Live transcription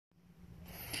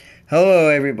Hello,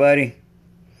 everybody.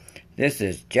 This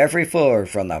is Jeffrey Fuller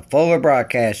from the Fuller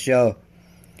Broadcast Show.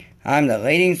 I'm the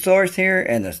leading source here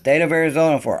in the state of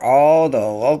Arizona for all the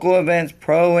local events,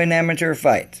 pro and amateur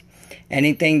fights.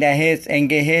 Anything that hits and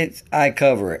get hits, I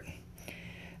cover it.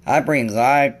 I bring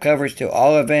live coverage to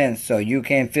all events so you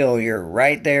can feel you're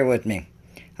right there with me.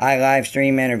 I live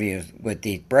stream interviews with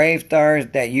these brave stars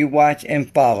that you watch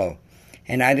and follow,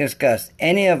 and I discuss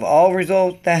any of all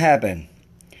results that happen.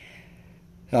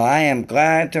 So I am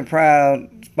glad to proud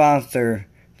sponsor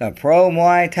the Pro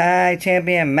Muay Thai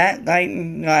champion Matt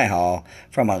Lihal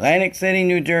from Atlantic City,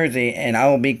 New Jersey, and I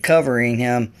will be covering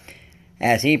him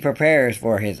as he prepares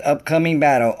for his upcoming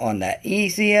battle on the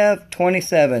ECF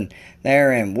 27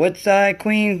 there in Woodside,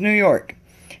 Queens, New York,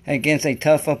 against a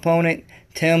tough opponent,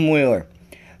 Tim Wheeler.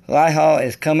 Lihal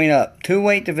is coming up 2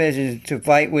 weight divisions to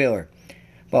fight Wheeler,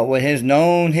 but with his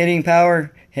known hitting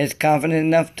power, he's confident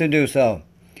enough to do so.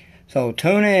 So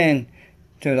tune in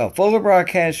to the Fuller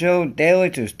Broadcast Show daily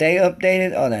to stay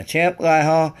updated on the champ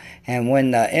Lihal and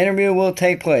when the interview will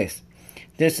take place.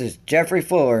 This is Jeffrey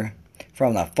Fuller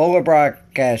from the Fuller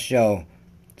Broadcast Show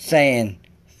saying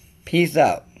peace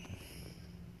out.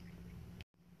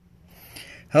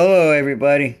 Hello,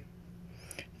 everybody.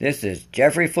 This is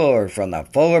Jeffrey Fuller from the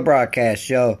Fuller Broadcast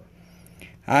Show.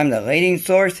 I'm the leading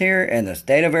source here in the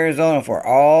state of Arizona for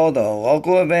all the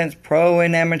local events, pro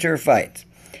and amateur fights.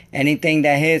 Anything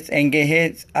that hits and get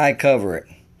hits, I cover it.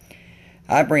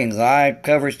 I bring live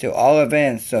coverage to all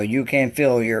events so you can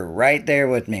feel you're right there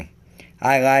with me.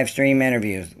 I live stream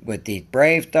interviews with these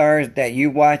brave stars that you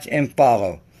watch and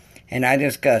follow, and I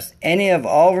discuss any of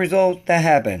all results that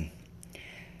happen.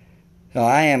 So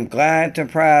I am glad to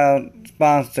proud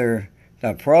sponsor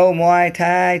the Pro Muay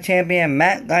Thai champion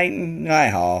Matt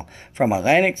Lihal from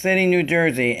Atlantic City, New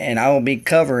Jersey, and I will be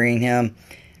covering him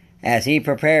as he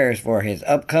prepares for his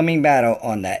upcoming battle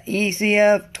on the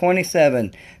ECF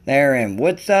 27 there in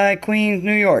Woodside, Queens,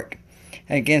 New York,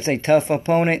 against a tough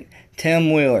opponent,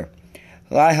 Tim Wheeler.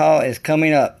 Lihal is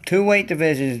coming up 2 weight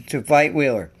divisions to fight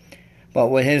Wheeler, but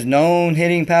with his known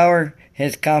hitting power,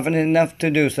 he's confident enough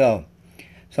to do so.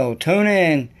 So tune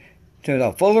in to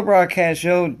the Fuller Broadcast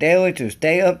Show daily to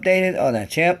stay updated on the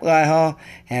champ Lihal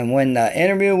and when the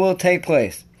interview will take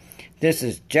place. This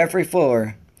is Jeffrey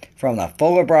Fuller from the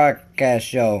Fuller Broadcast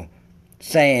Show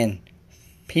saying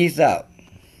peace out.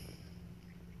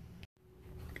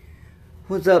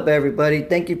 What's up, everybody?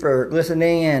 Thank you for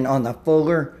listening in on the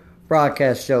Fuller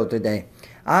Broadcast Show today.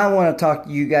 I want to talk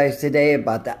to you guys today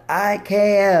about the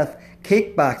IKF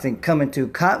Kickboxing coming to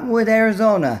Cottonwood,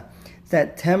 Arizona,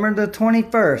 September the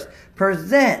 21st,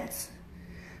 presents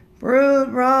Brood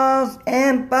Brawls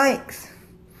and Bikes.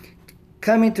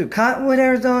 Coming to Cottonwood,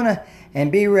 Arizona, and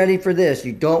be ready for this.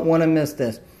 You don't want to miss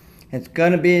this. It's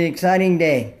going to be an exciting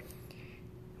day.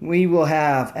 We will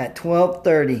have at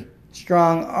 12:30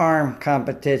 strong arm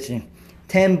competition.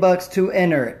 $10 to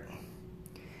enter it.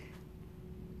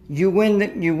 You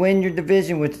win your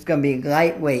division, which is going to be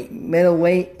lightweight,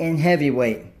 middleweight, and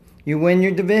heavyweight. You win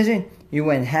your division, you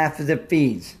win half of the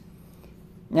fees.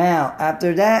 Now,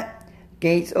 after that,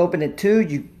 gates open at 2.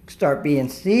 You start being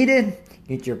seated.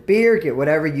 Get your beer, get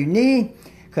whatever you need,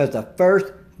 because the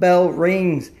first bell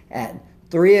rings at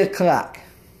 3 o'clock.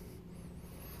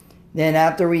 Then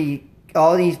after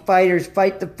all these fighters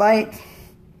fight the fight,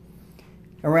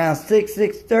 around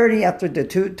 6:30 after the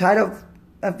 2 title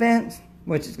events,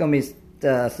 which is going to be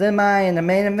the semi and the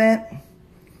main event,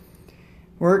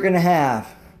 we're going to have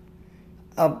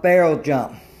a barrel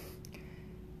jump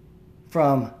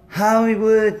from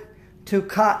Hollywood to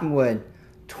Cottonwood.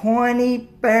 20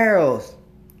 barrels.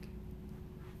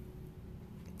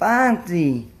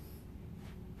 Fonzie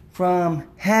from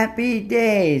Happy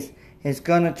Days is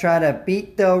going to try to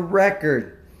beat the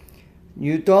record.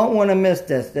 You don't want to miss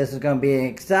this. This is going to be an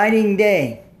exciting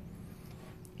day.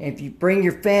 If you bring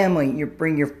your family, you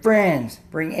bring your friends,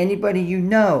 bring anybody you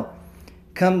know,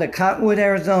 come to Cottonwood,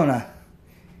 Arizona,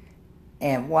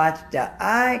 and watch the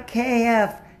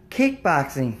IKF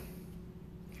Kickboxing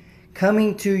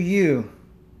coming to you.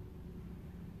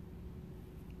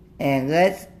 And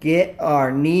let's get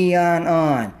our neon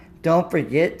on. Don't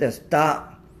forget to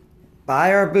stop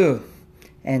by our booth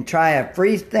and try a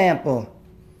free sample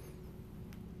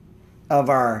of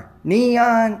our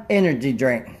neon energy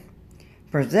drink.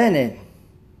 Presented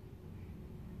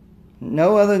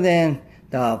no other than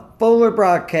the Fuller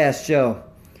Broadcast Show.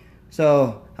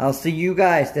 So I'll see you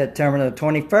guys September the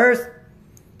 21st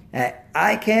at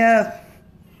IKF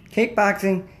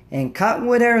Kickboxing in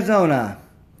Cottonwood, Arizona.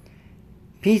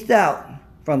 Peace out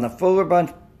from the Fuller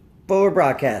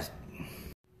Broadcast.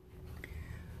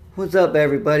 What's up,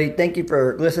 everybody? Thank you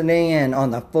for listening in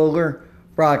on the Fuller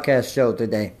Broadcast Show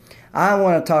today. I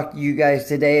want to talk to you guys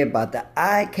today about the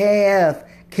IKF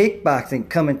Kickboxing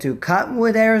coming to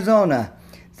Cottonwood, Arizona,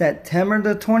 September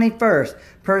the 21st,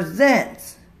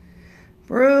 presents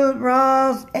Brood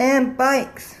Brawls and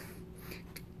Bikes.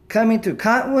 Coming to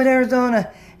Cottonwood,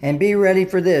 Arizona, and be ready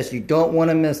for this. You don't want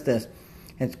to miss this.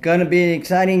 It's going to be an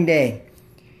exciting day.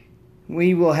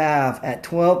 We will have at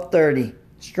 12:30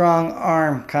 strong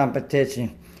arm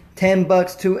competition.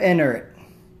 $10 to enter it.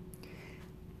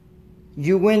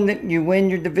 You win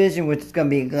your division, which is going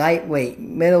to be lightweight,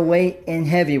 middleweight, and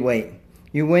heavyweight.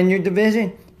 You win your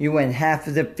division, you win half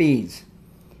of the fees.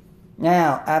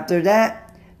 Now, after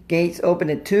that, gates open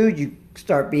at 2. You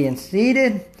start being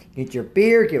seated. Get your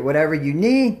beer, get whatever you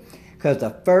need, because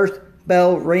the first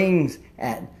bell rings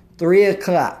at 3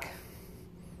 o'clock.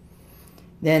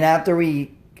 Then after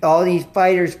all these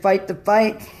fighters fight the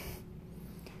fight,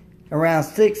 around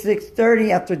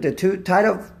 6:30 after the 2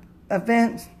 title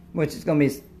events, which is going to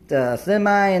be the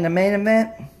semi and the main event,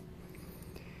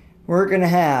 we're going to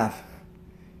have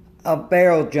a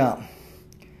barrel jump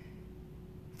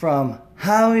from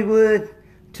Hollywood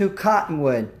to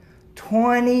Cottonwood.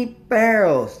 20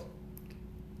 barrels.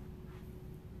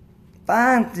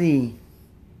 Fonzie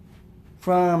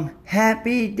from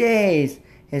Happy Days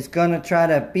is going to try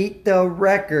to beat the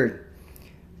record.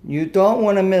 You don't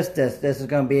want to miss this. This is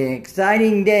going to be an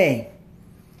exciting day.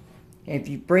 If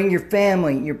you bring your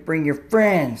family, you bring your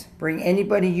friends, bring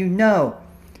anybody you know,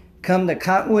 come to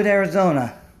Cottonwood,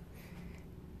 Arizona,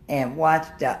 and watch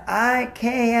the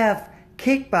IKF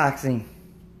Kickboxing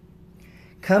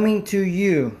coming to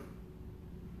you.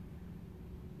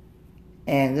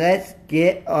 And let's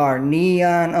get our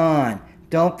neon on.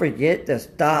 Don't forget to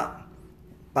stop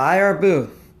by our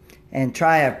booth and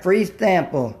try a free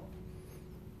sample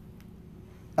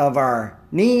of our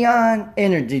neon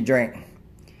energy drink.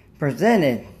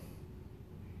 Presented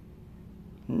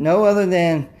no other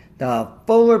than the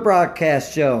Fuller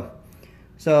Broadcast Show.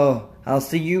 So I'll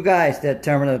see you guys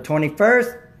September the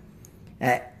 21st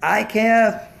at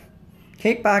IKF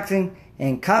Kickboxing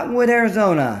in Cottonwood,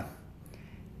 Arizona.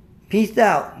 Peace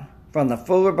out from the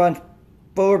Fuller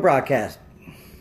Broadcast.